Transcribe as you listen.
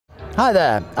Hi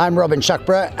there, I'm Robin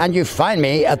Shuckburgh, and you find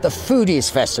me at the Foodies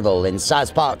Festival in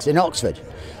South Parks in Oxford.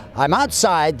 I'm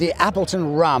outside the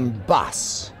Appleton rum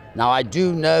bus. Now, I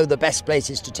do know the best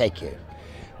places to take you.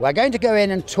 We're going to go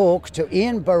in and talk to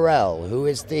Ian Burrell, who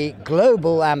is the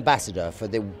global ambassador for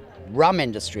the rum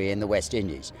industry in the West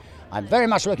Indies. I'm very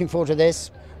much looking forward to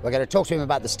this. We're going to talk to him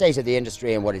about the state of the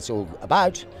industry and what it's all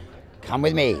about. Come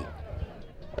with me.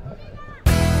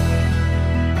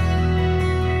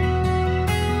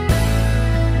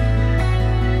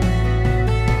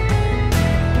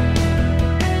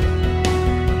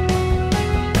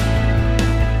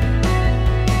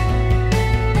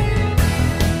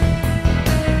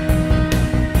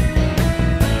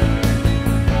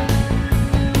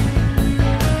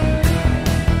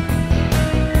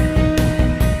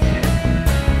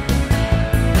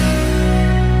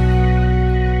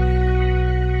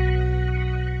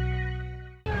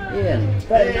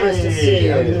 Very nice to see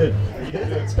you.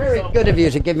 It's very good of you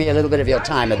to give me a little bit of your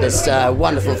time at this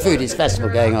wonderful Foodies Festival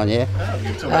going on here.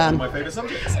 My favourite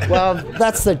subjects. Well,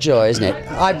 that's the joy, isn't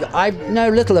it? I know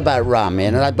little about rum,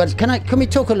 Ian, but can we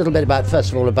talk a little bit about,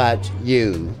 first of all, about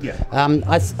you? Yeah.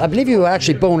 I believe you were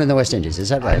actually born in the West Indies, is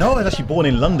that right? No, I was actually born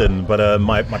in London, but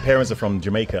my parents are from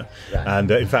Jamaica. Right. And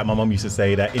in fact, my mum used to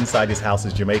say that inside this house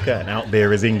is Jamaica and out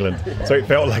there is England. So it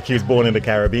felt like he was born in the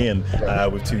Caribbean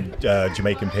with two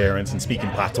Jamaican parents and speaking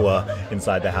patois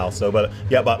inside the house. So, but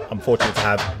I'm fortunate to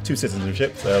have two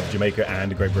citizenships of Jamaica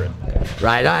and Great Britain.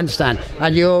 Right, I understand.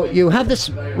 And you have this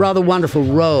rather wonderful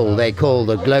role they call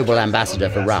the global ambassador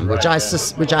for rum, which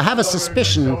I have a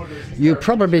suspicion you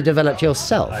probably developed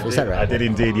yourself. Is that right? I did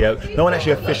indeed. Yeah. No one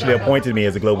actually officially appointed me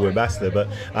as a global ambassador, but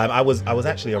I was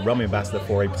actually a rum ambassador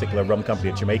for a particular rum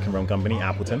company, a Jamaican rum company,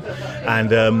 Appleton,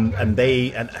 and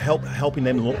helping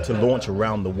them to launch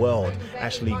around the world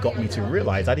actually got me to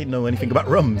realize I didn't know anything about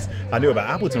rums. I knew about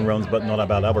Appleton rums, but not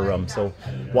about other rum. So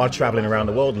while traveling around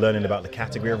the world, learning about the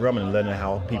category of rum and learning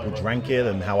how people drank it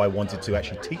and how I wanted to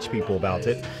actually teach people about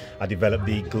it, I developed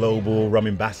the global rum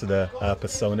ambassador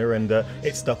persona, and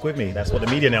it stuck with me. That's what the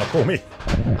media now call me.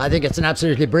 I think it's an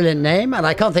absolutely brilliant name, and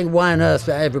I can't think why on earth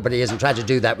everybody isn't trying to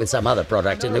do that with some other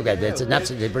product. And look at it, it's an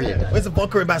absolutely brilliant. Where's the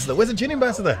vodka ambassador? Where's the gin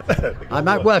ambassador? I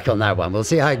might work on that one. We'll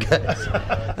see how it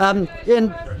goes.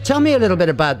 Ian, tell me a little bit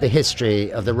about the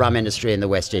history of the rum industry in the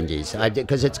West Indies,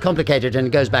 because it's complicated and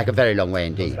it goes back a very long way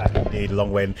indeed. Indeed, a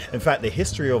long way. In fact, the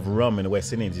history of rum in the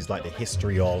West Indies is like the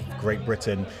history of Great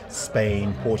Britain,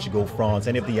 Spain, Portugal, France.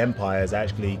 Any of the empires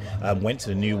actually went to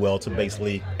the New World to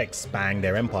basically expand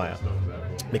their empire,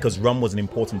 because rum was an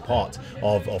important part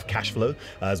of cash flow,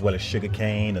 as well as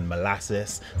sugarcane and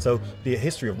molasses. So the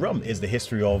history of rum is the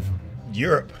history of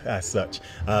Europe as such.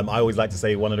 I always like to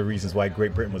say one of the reasons why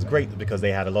Great Britain was great is because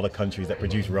they had a lot of countries that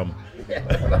produced rum.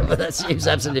 Well, that seems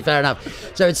absolutely fair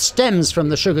enough. So it stems from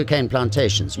the sugarcane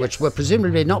plantations, which were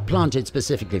presumably not planted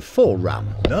specifically for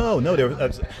rum. No,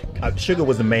 sugar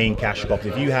was the main cash crop.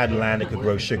 If you had land that could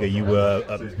grow sugar, you were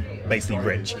basically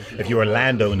rich. If you were a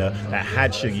landowner that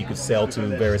had sugar you could sell to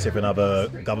various different other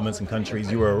governments and countries,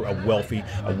 you were a wealthy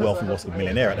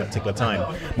millionaire at that particular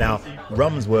time. Now,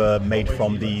 rums were made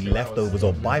from the leftovers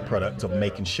or byproduct of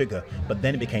making sugar, but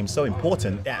then it became so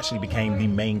important it actually became the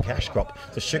main cash crop.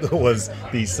 So sugar was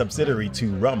the subsidiary to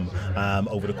rum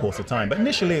over the course of time, but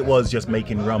initially it was just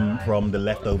making rum from the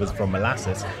leftovers from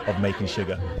molasses of making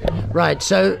sugar. Right,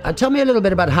 so tell me a little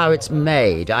bit about how it's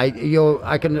made. I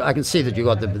can see that you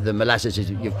got the molasses.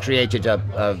 You've created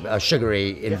a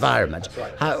sugary environment.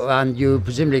 How, and you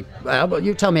presumably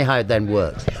you tell me how it then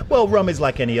works. Well, rum is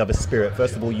like any other spirit.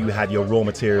 First of all, you had your raw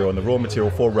material, and the raw material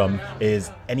for rum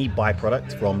is any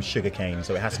byproduct from sugarcane.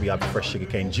 So it has to be either fresh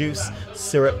sugarcane juice,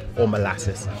 syrup, or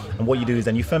molasses. And what you do is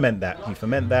then you ferment that. You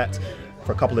ferment that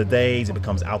for a couple of days, it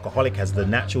becomes alcoholic as the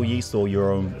natural yeast or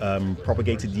your own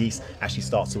propagated yeast actually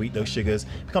starts to eat those sugars.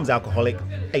 It becomes alcoholic,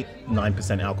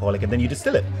 8-9% alcoholic, and then you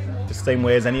distill it. The same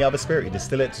way as any other spirit. You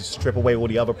distill it to strip away all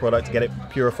the other products, get it,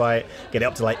 purify it, get it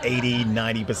up to like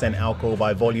 80-90% alcohol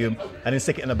by volume, and then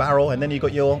stick it in a barrel, and then you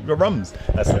got your rums.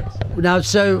 That's it. Now,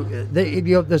 so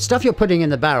the stuff you're putting in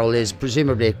the barrel is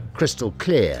presumably crystal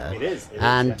clear. It is.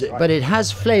 But it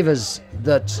has flavours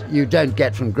that you don't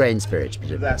get from grain spirits.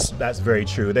 That's very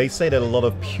true. They say that a lot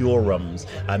of pure rums,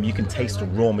 you can taste the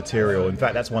raw material. In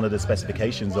fact, that's one of the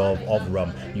specifications of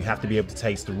rum. You have to be able to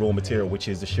taste the raw material, which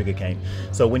is the sugarcane.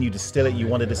 So when you distill it, you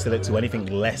want to distill it to anything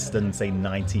less than, say,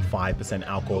 95%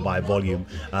 alcohol by volume,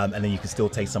 and then you can still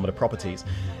taste some of the properties.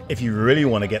 If you really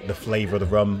want to get the flavor of the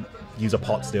rum, use a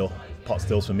pot still. pot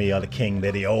stills for me are the king.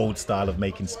 They're the old style of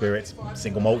making spirits.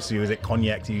 Single malts use it,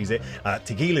 cognac use it,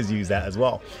 tequilas use that as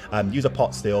well. Use a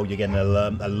pot still, you're getting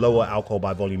a lower alcohol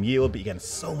by volume yield, but you're getting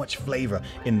so much flavor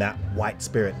in that white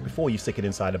spirit before you stick it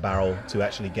inside a barrel to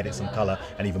actually get it some color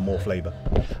and even more flavor.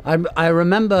 I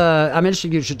remember, I'm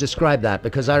interested you should describe that,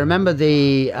 because I remember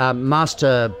the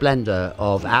master blender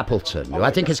of Appleton, who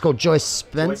I think is called Joyce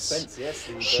Spence.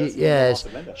 Yes.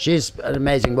 She's an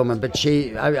amazing woman, but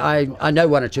I know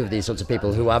one or two of these sorts of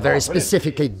people who are very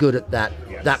specifically good at that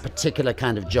particular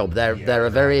kind of job. They're a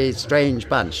very strange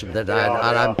bunch, and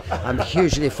I'm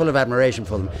hugely full of admiration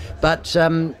for them. But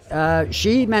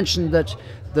she mentioned that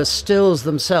the stills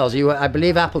themselves, I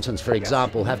believe Appleton's, for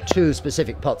example, have two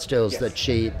specific pot stills that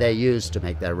they use to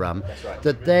make their rum,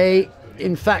 that they,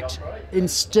 in fact,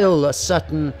 instill a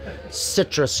certain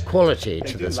citrus quality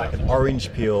to this. Like an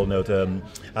orange peel note, and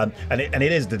it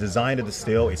is the design of the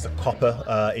still. It's the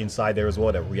copper inside there as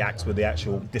well that reacts with the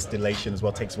actual distillation as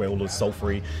well, takes away all those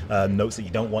sulfury notes that you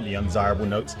don't want, the undesirable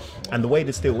notes. And the way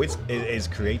the still is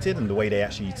created and the way they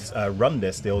actually run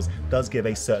their stills does give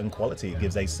a certain quality. It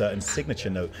gives a certain signature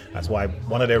note. That's why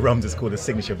one of their rums is called a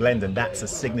signature blend, and that's a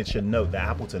signature note that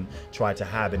Appleton tried to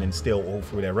have and instill all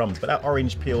through their rums. But that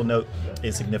orange peel note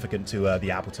is significant to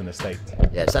the Appleton estate.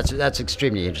 Yes, that's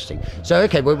extremely interesting. So,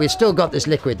 okay, well, we've still got this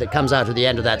liquid that comes out of the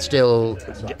end of that still,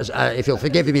 if you'll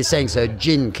forgive me saying so,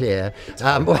 gin clear.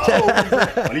 At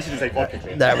least you didn't say vodka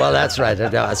clear. No, well, that's right.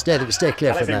 No, stay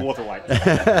clear from that. Water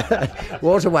white.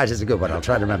 Water white is a good one. I'll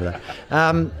try to remember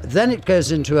that. Then it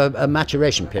goes into a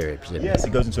maturation period, presumably. Yes,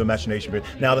 it goes into a maturation period.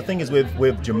 Now, the thing is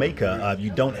with Jamaica, you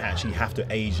don't actually have to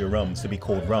age your rums to be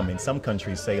called rum. In some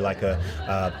countries, say like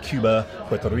Cuba,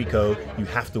 Puerto Rico, you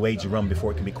have to age your rum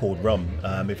before it can be called rum.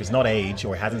 If it's not aged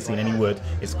or it hasn't seen any wood,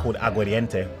 it's called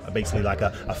aguardiente, basically like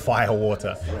a fire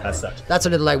water as such. That's a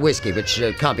little like whiskey, which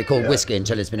can't be called whiskey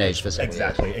until it's been aged for several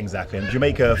years. Exactly. And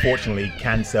Jamaica, fortunately,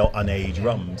 can sell unaged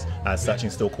rums as such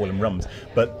and still call them rums.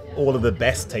 But all of the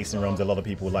best tasting rums, a lot of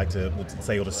people would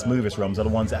say, or the smoothest rums, are the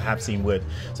ones that have seen wood.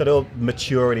 So they'll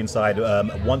mature it inside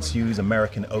once used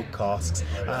American oak casks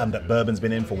that bourbon's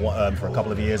been in for a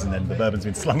couple of years, and then the bourbon's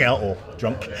been slung out or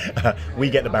drunk. We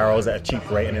get the barrels at a cheap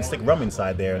rate and then stick rum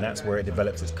inside there, and that's where it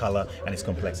develops its color and its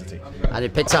complexity. And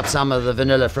it picks up some of the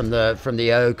vanilla from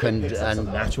the oak and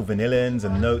natural vanillins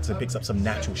and notes. It picks up some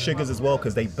natural sugars as well,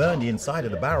 because they burn the inside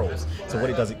of the barrels. So what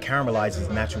it does, it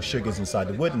caramelizes natural sugars inside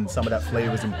the wood, and some of that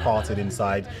flavor is imparted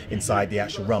inside the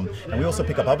actual rum. And we also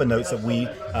pick up other notes that we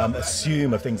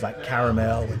assume of things like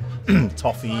caramel, and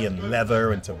toffee, and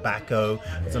leather, and tobacco.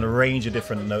 It's a range of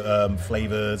different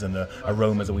flavors and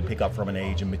aromas that we pick up from an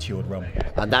aged and matured rum.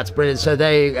 And that's brilliant. So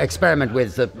they experiment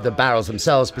with the barrels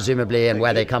themselves, presumably, and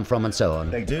where they come from and so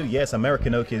on. They do, yes.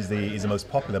 American oak is the most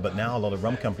popular, but now a lot of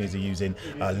rum companies are using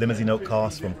limousine oak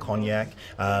casks from cognac.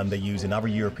 They're using other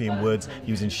European woods,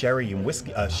 using sherry and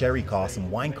whiskey, sherry casks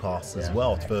and wine casks as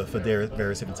well for their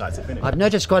various different types of finish. I've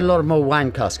noticed quite a lot of more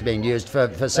wine casks being used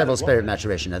for several spirit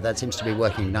maturation. That seems to be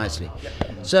working nicely.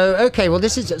 So, okay, well,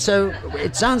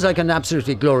 it sounds like an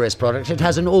absolutely glorious product. It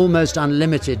has an almost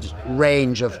unlimited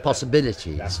range of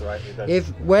possibilities. That's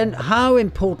right. How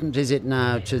important is it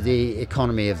now to the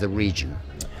economy of the region?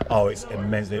 Oh, it's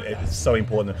immensely, it's so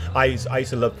important. I used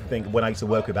to love to think, when I used to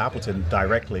work with Appleton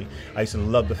directly, I used to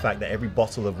love the fact that every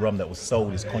bottle of rum that was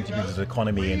sold is contributed to the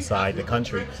economy inside the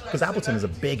country. Because Appleton is a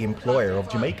big employer of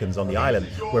Jamaicans on the island,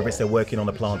 whether it's they're working on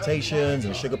the plantations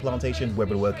and the sugar plantations, whether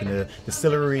they're working in the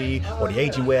distillery or the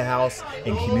aging warehouse,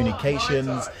 in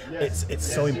communications. It's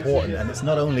so important. And it's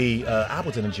not only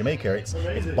Appleton in Jamaica, it's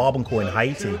Barbancourt in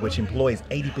Haiti, which employs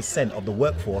 80% of the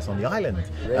workforce on the island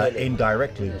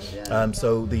indirectly.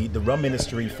 So the rum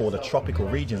industry for the tropical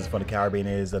regions for the Caribbean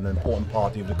is an important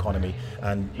part of the economy,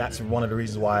 and that's one of the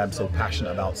reasons why I'm so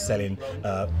passionate about selling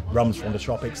rums from the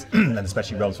tropics and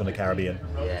especially rums from the Caribbean.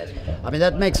 Yes. I mean,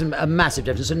 that makes a massive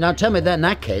difference. And now tell me then, in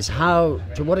that case, to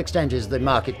what extent is the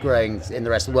market growing in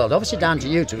the rest of the world? Obviously down to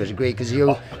you to a degree, because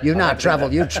you travel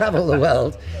the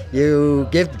world, you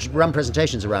give rum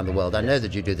presentations around the world. I know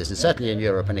that you do this, and certainly in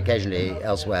Europe and occasionally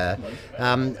elsewhere.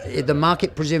 The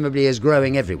market presumably is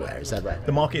growing everywhere, is that right?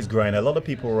 The market is growing. A lot of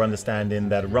people are understanding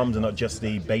that rums are not just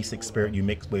the basic spirit you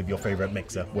mix with your favorite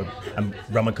mixer. And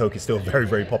rum and coke is still a very,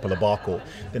 very popular bar call.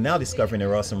 They're now discovering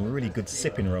there are some really good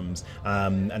sipping rums.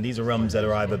 And these are rums that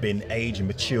are either been aged and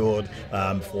matured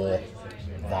for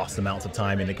vast amounts of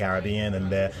time in the Caribbean,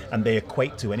 and they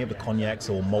equate to any of the cognacs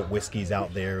or malt whiskies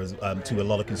out there to a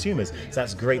lot of consumers. So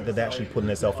that's great that they're actually putting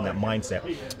themselves in that mindset.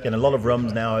 And a lot of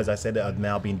rums now, as I said, are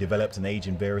now being developed and aged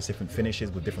in various different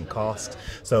finishes with different casks.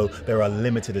 So there are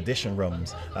limited edition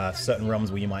rums, certain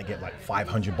rums where you might get like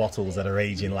 500 bottles that are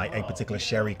aged in like a particular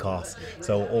sherry cask.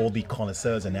 So all the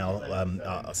connoisseurs are now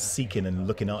are seeking and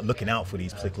looking out for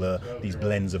these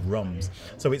blends of rums.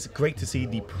 So it's great to see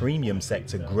the premium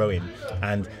sector growing,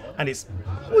 and it's,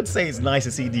 I would say it's nice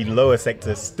to see the lower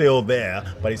sector still there,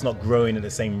 but it's not growing at the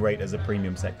same rate as the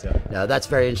premium sector. No, that's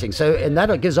very interesting. So, and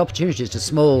that gives opportunities to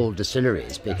small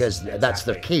distilleries, because that's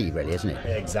the key, really, isn't it?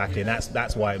 Exactly, and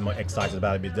that's why I'm excited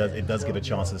about it. It does give a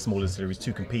chance to the smaller distilleries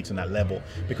to compete on that level,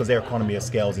 because their economy of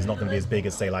scales is not going to be as big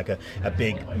as, say, like a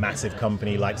big, massive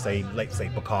company like say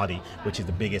Bacardi, which is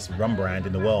the biggest rum brand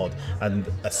in the world, and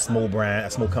a small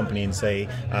company in, say,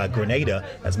 Grenada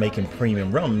that's making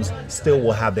premium rums still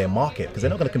will have their market, because they're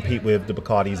not going to compete with the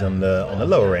Bacardis on the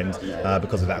lower end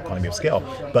because of that economy of scale,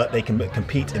 but they can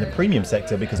compete in the premium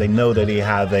sector because they know that they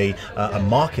have a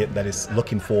market that is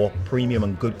looking for premium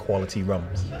and good quality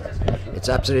rums. It's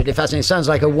absolutely fascinating. It sounds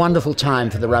like a wonderful time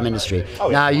for the rum industry. Oh,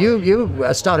 yeah. Now,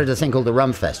 you started a thing called the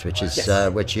Rum Fest, which is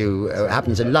which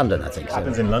happens in London, I think. So.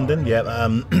 Happens in London, yeah.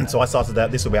 So I started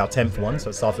that. This will be our 10th one. So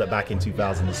I started that back in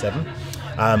 2007.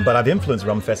 But I've influenced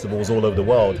rum festivals all over the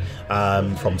world,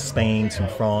 from Spain to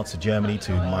France to Germany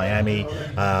to Miami.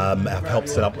 I've helped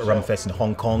set up a rum fest in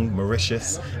Hong Kong,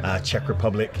 Mauritius, Czech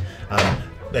Republic.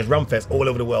 There's rum fest all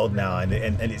over the world now, and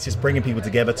it's just bringing people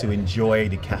together to enjoy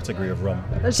the category of rum.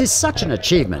 This is such an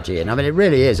achievement, Ian. I mean, it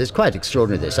really is. It's quite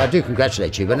extraordinary, this. I do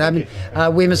congratulate you. But I mean,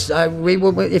 we must,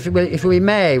 if we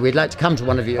may, we'd like to come to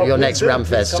one of your next rum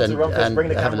fest and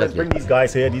have a look. Bring these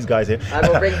guys here. I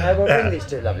will bring these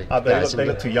two lovely guys. They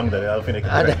look too young, though. I don't think they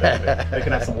can. They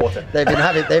can have some water. They've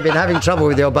been having trouble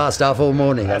with your bar staff all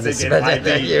morning. But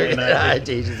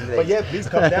yeah, please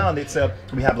come down.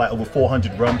 We have like over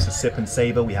 400 rums to sip and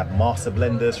savor. We have master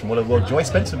blenders from all over the world. Joy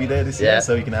Spencer will be there this year,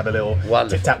 so you can have a little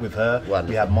tit-tat with her. Wonderful.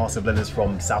 We have master blenders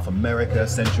from South America,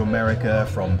 Central America,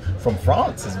 from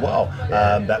France as well,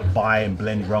 that buy and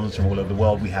blend rums from all over the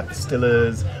world. We have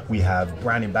distillers, we have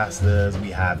brand ambassadors, we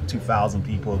have 2,000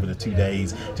 people over the 2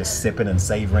 days just sipping and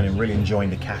savoring and really enjoying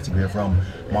the category of rum.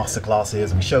 Master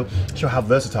classes. We show how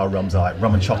versatile rums are, like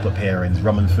rum and chocolate pairings,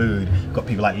 rum and food. We've got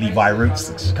people like Levi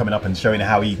Roots coming up and showing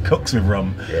how he cooks with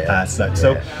rum.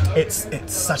 So it's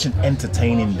such an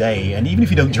entertaining day, and even if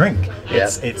you don't drink,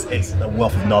 it's a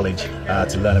wealth of knowledge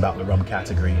to learn about the rum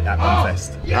category at Rum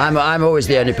Fest. I'm always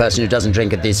the only person who doesn't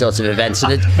drink at these sorts of events,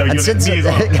 and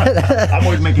I'm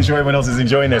always making sure everyone else is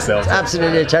enjoying themselves.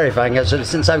 Absolutely terrifying.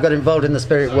 Since I've got involved in the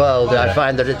spirit world, I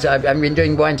find that I've been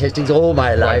doing wine tastings all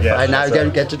my life. I now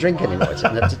don't get to drink anymore.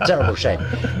 That's a terrible shame.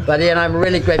 But Ian, I'm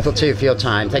really grateful too for your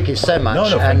time. Thank you so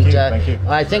much. Thank you.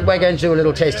 I think we're going to do a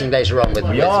little tasting later on with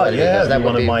we are. That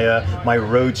one of my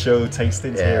roadshow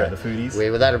tastings here at the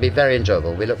Foodies. That'll be very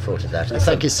enjoyable. We look forward to that. And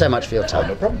thank you so much for your time.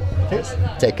 No problem. Cheers.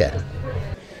 Take care.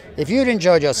 If you'd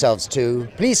enjoyed yourselves too,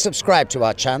 please subscribe to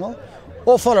our channel,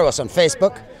 or follow us on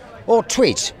Facebook, or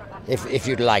tweet if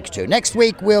you'd like to. Next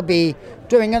week we'll be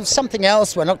doing something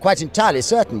else. We're not quite entirely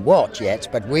certain what yet,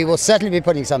 but we will certainly be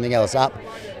putting something else up.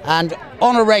 And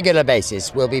on a regular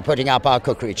basis, we'll be putting up our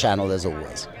cookery channel as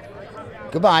always.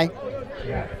 Goodbye.